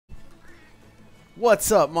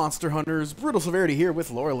What's up, Monster Hunters? Brutal Severity here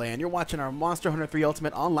with Lorelei, and you're watching our Monster Hunter 3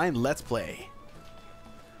 Ultimate Online Let's Play.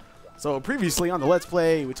 So previously on the Let's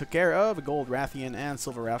Play, we took care of a Gold Rathian and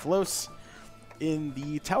Silver Rathalos in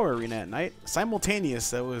the Tower Arena at night.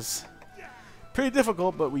 Simultaneous, that was pretty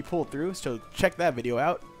difficult, but we pulled through, so check that video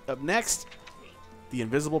out. Up next, the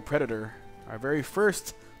Invisible Predator, our very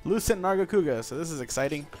first Lucent Nargacuga, so this is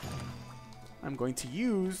exciting. I'm going to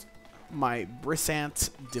use my Brisant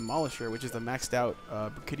Demolisher, which is the maxed out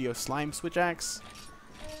Brachydio Slime Switch Axe.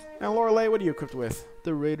 Now, Lorelei, what are you equipped with?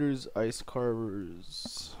 The Raiders Ice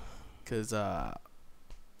Carvers. Because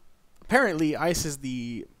apparently ice is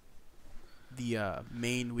the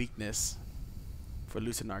main weakness for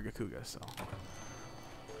Lucent Nargacuga, so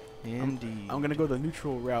Indeed. I'm gonna go the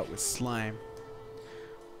neutral route with slime.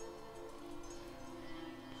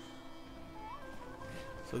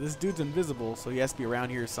 So this dude's invisible, so he has to be around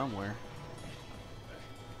here somewhere.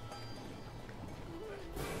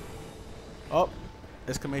 Oh,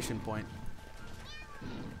 exclamation point.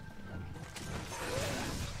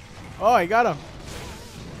 Oh, I got him.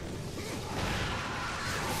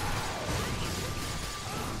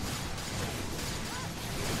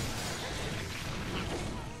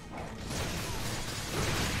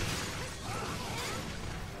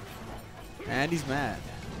 And he's mad.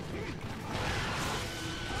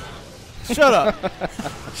 Shut up!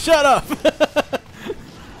 Shut up!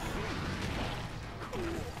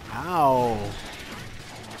 Ow!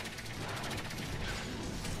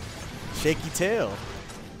 Shaky tail.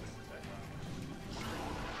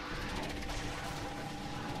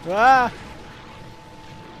 Ah!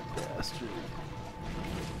 Yeah, that's true.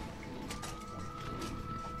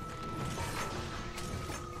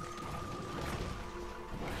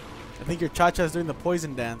 I think your Cha-Cha's doing the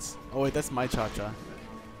poison dance. Oh wait, that's my Cha-Cha.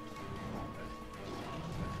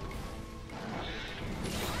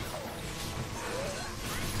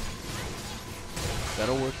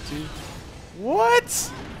 That'll work too.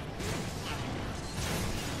 What?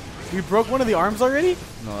 We broke one of the arms already?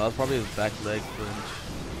 No, that was probably his back leg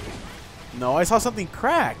flinch. No, I saw something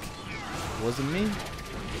crack. Wasn't me.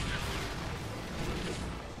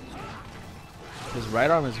 His right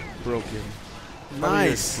arm is broken. Probably your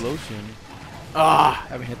Nice. explosion. Ah!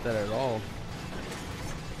 Haven't hit that at all.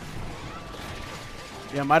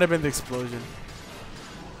 Yeah, it might have been the explosion.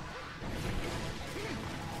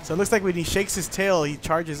 So it looks like when he shakes his tail, he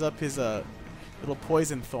charges up his little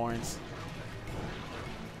poison thorns.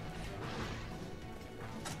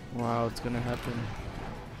 Wow, it's gonna happen.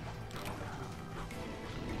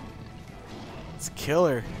 It's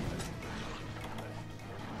killer.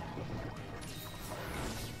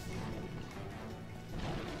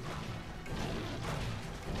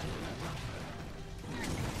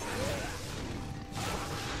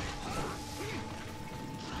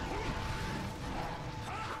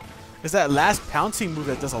 It's that last pouncing move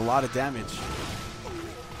that does a lot of damage.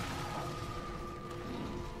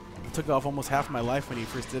 I took off almost half my life when he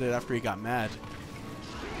first did it after he got mad.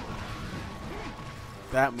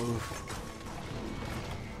 That move.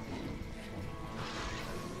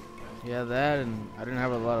 Yeah, that, and I didn't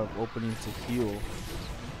have a lot of openings to heal.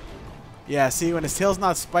 Yeah, see, when his tail's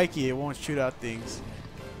not spiky, it won't shoot out things.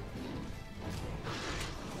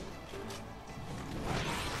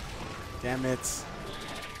 Damn it.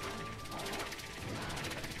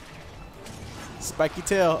 Spiky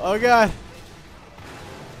tail. Oh god.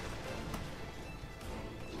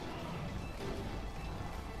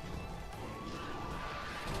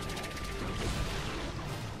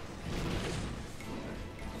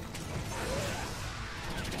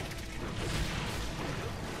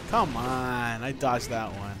 Come on. I dodged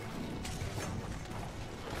that one.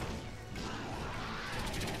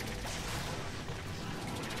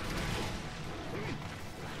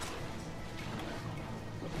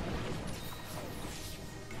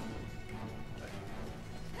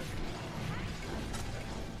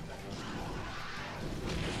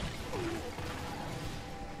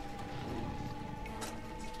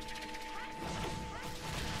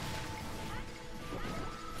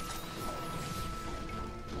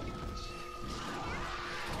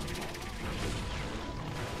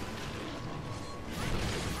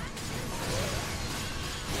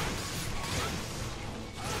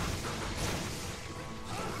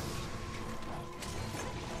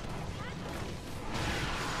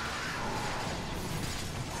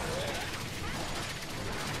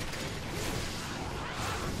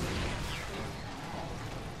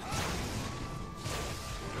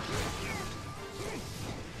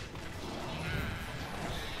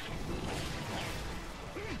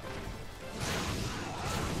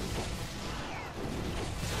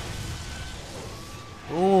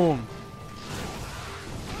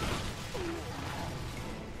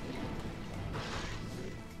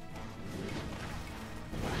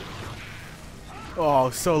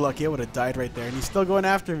 Oh, so lucky. I would have died right there. And he's still going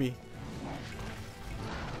after me.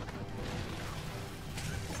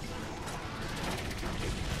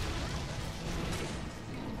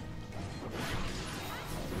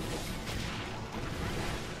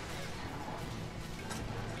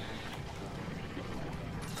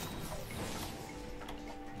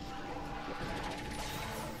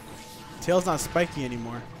 Tail's not spiky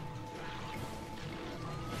anymore.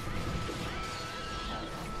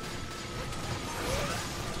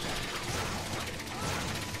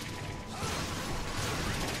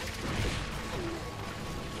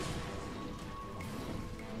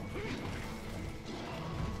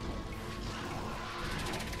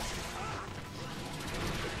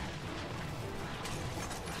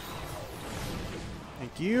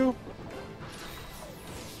 Thank you.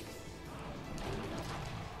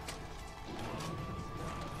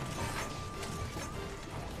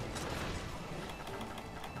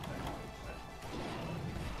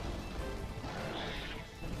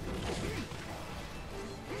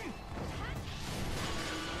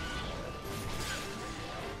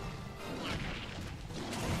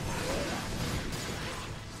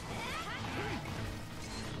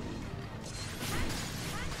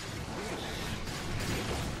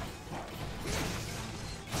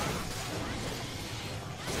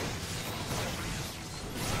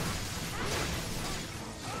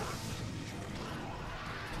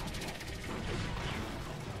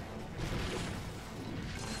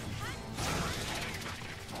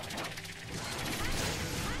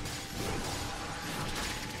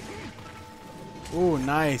 Ooh,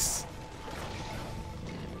 nice.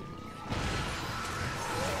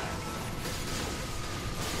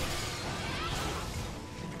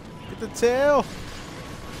 Get the tail.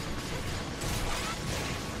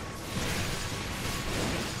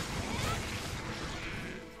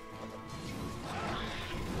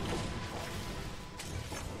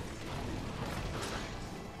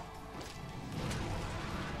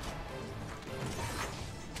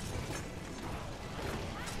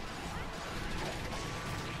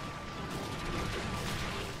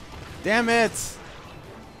 Damn it!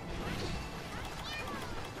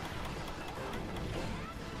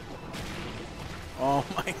 Oh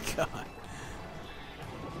my god.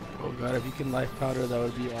 Oh god, if you can life powder, that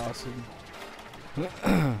would be awesome.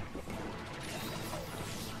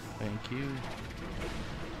 Thank you.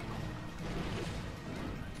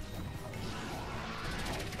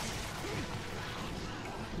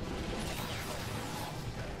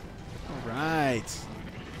 Alright.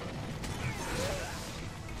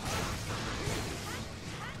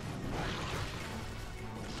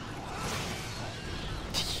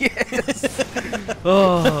 Yes!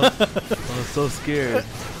 Oh, I was so scared.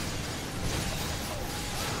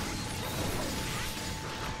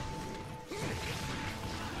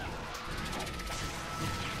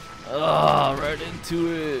 Oh, right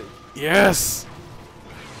into it. Yes!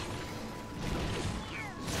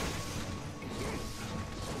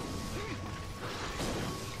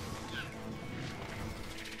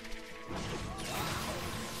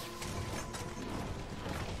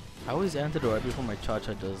 I always antidote right before my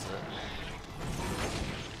cha-cha does that.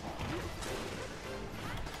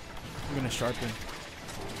 I'm gonna sharpen.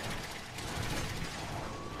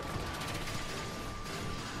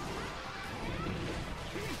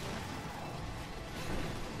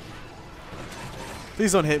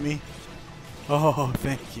 Please don't hit me. Oh,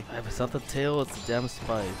 thank you. If it's not the tail, it's the damn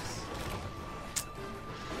spikes.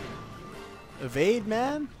 Evade,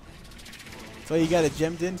 man. That's why you got it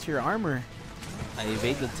gemmed into your armor. I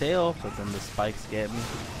evade the tail, but then the spikes get me.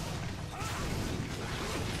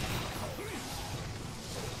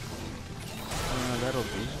 That'll do.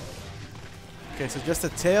 Okay, so just the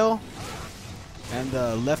tail and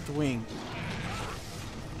the left wing.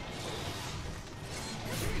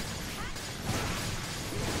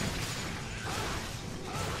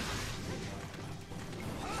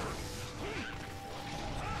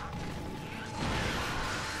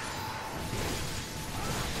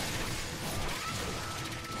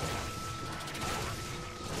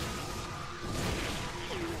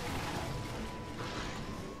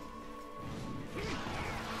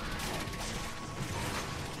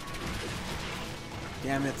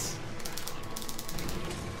 Damn it.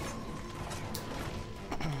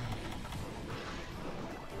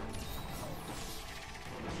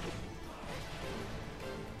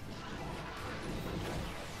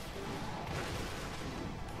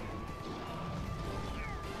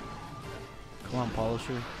 Come on,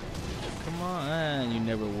 Polisher. Come on, you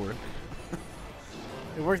never work.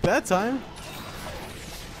 It worked that time.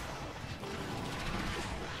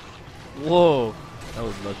 Whoa, that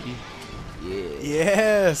was lucky. Yeah.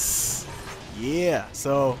 Yes. Yeah,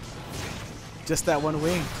 so just that one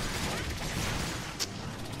wing.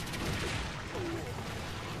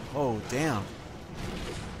 Oh, damn.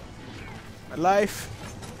 My life.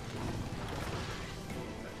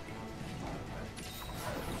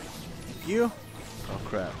 Thank you. Oh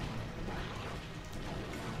crap.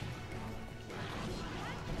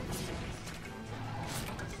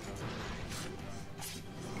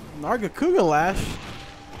 Nargacuga Lash.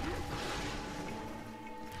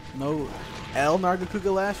 No L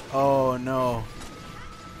Nargacuga Lash? Oh no.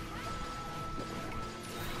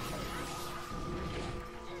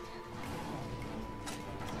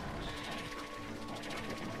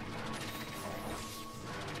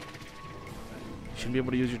 Shouldn't be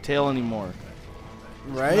able to use your tail anymore.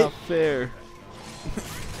 Right? Not fair.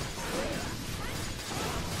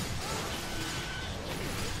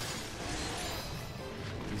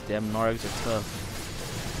 These damn Nargs are tough.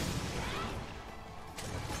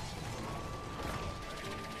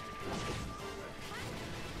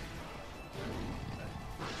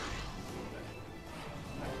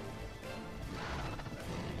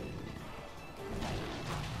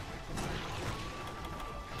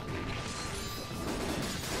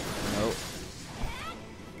 Nope.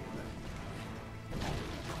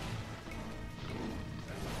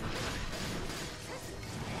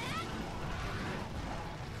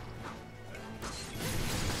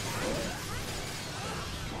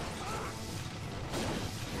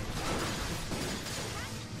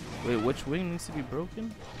 Wait, which wing needs to be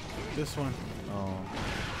broken? This one. Oh.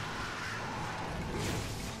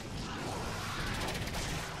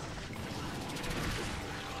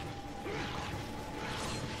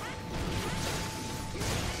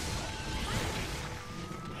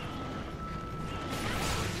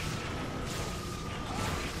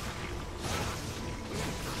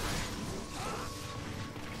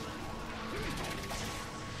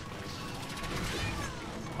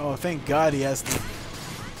 Oh, thank God he has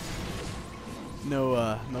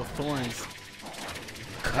no thorns.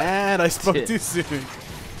 And I spoke Shit. too soon.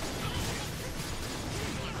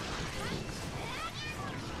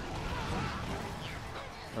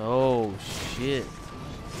 Oh shit.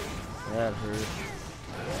 That hurt.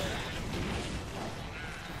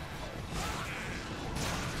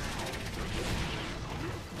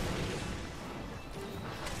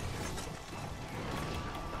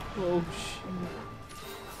 Oh shit.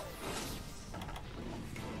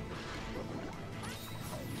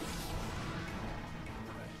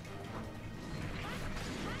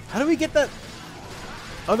 How do we get that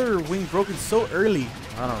other wing broken so early?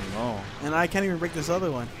 I don't know. And I can't even break this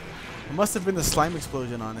other one. It must have been the slime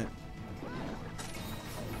explosion on it.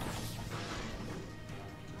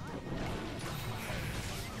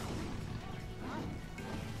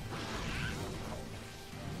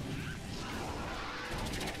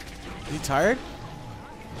 Are you tired?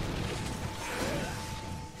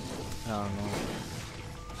 I don't know.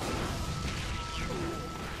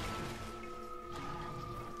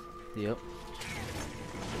 Yep.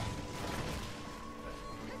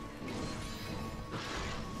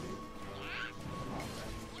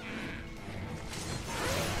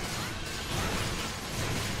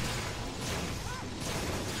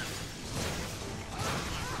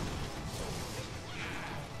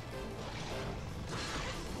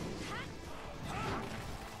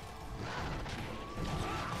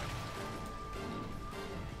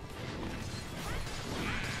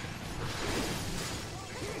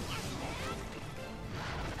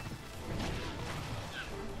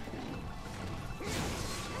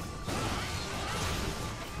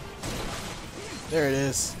 There it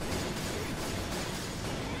is.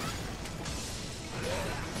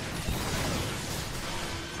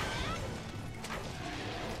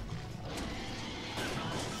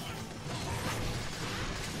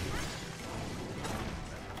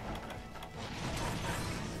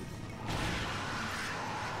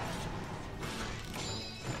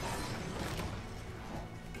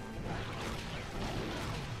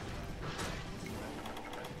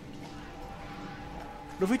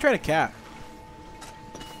 What if we try to cap?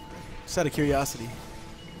 Just out of curiosity.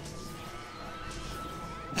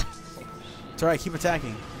 It's alright, keep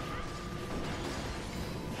attacking.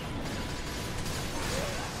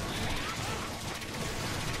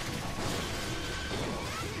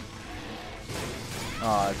 Oh,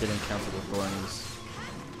 I didn't cancel the thorns.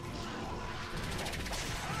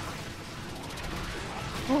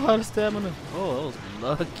 Oh, out of stamina. Oh,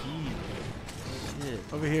 that was lucky. Shit.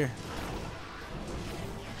 Over here.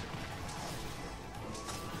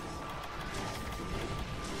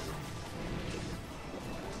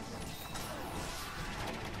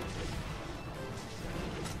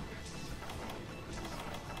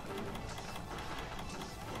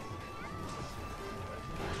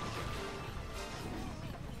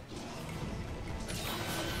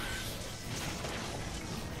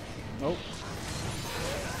 Oh.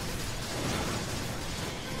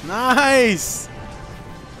 Nice!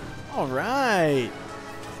 Alright.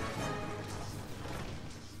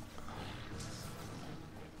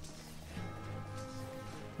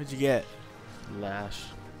 What'd you get? Lash.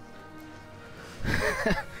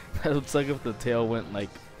 That looks like if the tail went like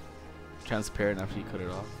transparent after you cut it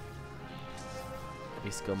off. A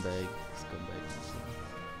scumbag.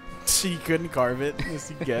 She couldn't carve it, as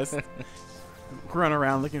you guessed. Run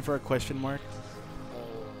around looking for a question mark.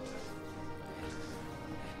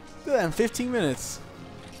 Look at that, in 15 minutes.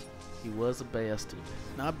 He was a bastard.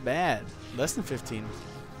 Not bad. Less than 15.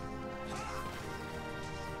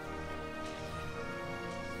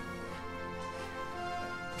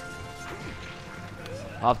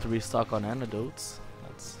 I'll have to restock on antidotes.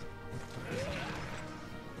 That's.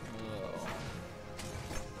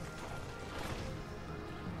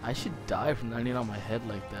 I should die from landing on my head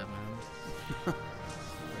like that, man.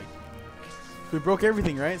 We broke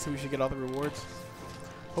everything, right? So we should get all the rewards.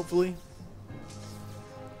 Hopefully.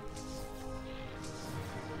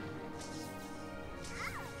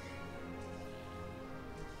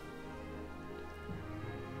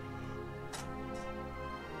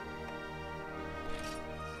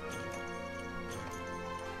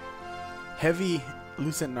 Heavy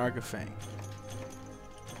Lucent Nargafang.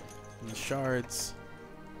 And the shards.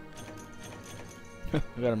 I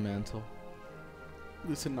got a mantle.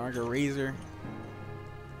 Lucent Narga Razor.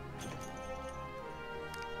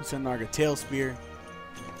 Lucent Narga Tail Spear.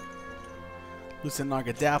 Lucent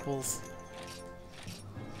Narga Dapples.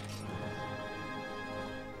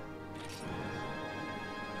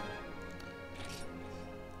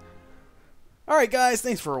 Alright guys,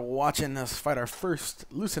 thanks for watching us fight our first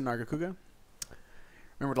Lucent Nargacuga.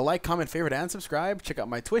 Remember to like, comment, favorite, and subscribe. Check out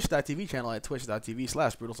my twitch.tv channel at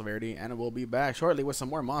twitch.tv/BrutalSeverity, and we'll be back shortly with some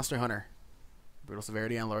more Monster Hunter. Brutal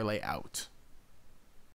Severity and Lorelei out.